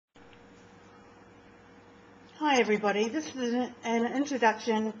Hi everybody, this is an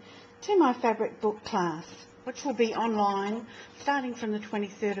introduction to my fabric book class, which will be online starting from the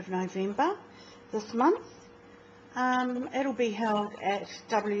 23rd of November this month. It'll be held at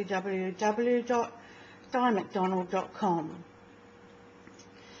www.dimcdonald.com.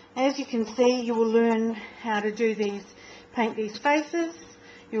 As you can see, you will learn how to paint these faces.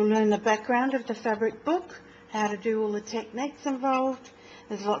 You'll learn the background of the fabric book, how to do all the techniques involved.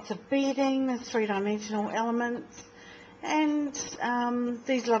 There's lots of beading, there's three-dimensional elements, and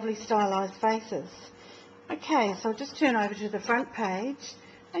these lovely stylized faces. Okay, so I'll just turn over to the front page,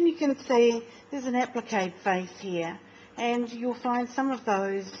 and you can see there's an applique face here, and you'll find some of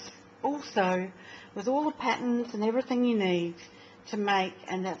those also with all the patterns and everything you need to make,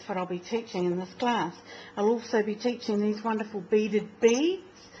 and that's what I'll be teaching in this class. I'll also be teaching these wonderful beaded beads.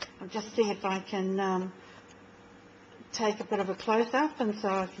 I'll just see if I can take a bit of a close-up, and so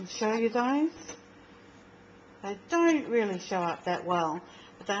I can show you those. They don't really show up that well,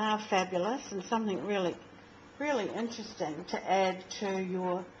 but they are fabulous and something really interesting to add to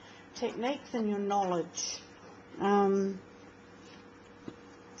your techniques and your knowledge.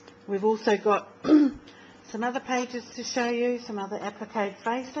 We've also got some other pages to show you, some other applique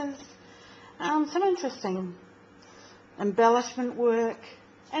faces, some interesting embellishment work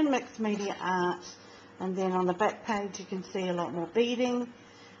and mixed media art. And then on the back page you can see a lot more beading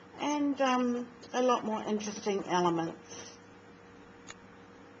and a lot more interesting elements.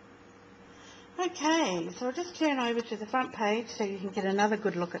 Okay, so I'll just turn over to the front page so you can get another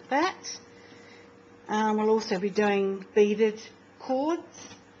good look at that. We'll also be doing beaded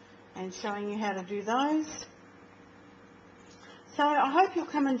cords and showing you how to do those. So I hope you'll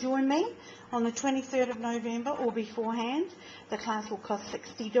come and join me on the 23rd of November or beforehand. The class will cost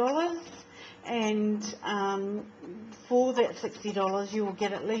 $60. And for that $60 you will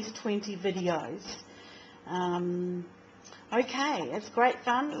get at least 20 videos. Okay, it's great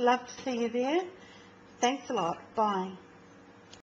fun. Love to see you there. Thanks a lot. Bye.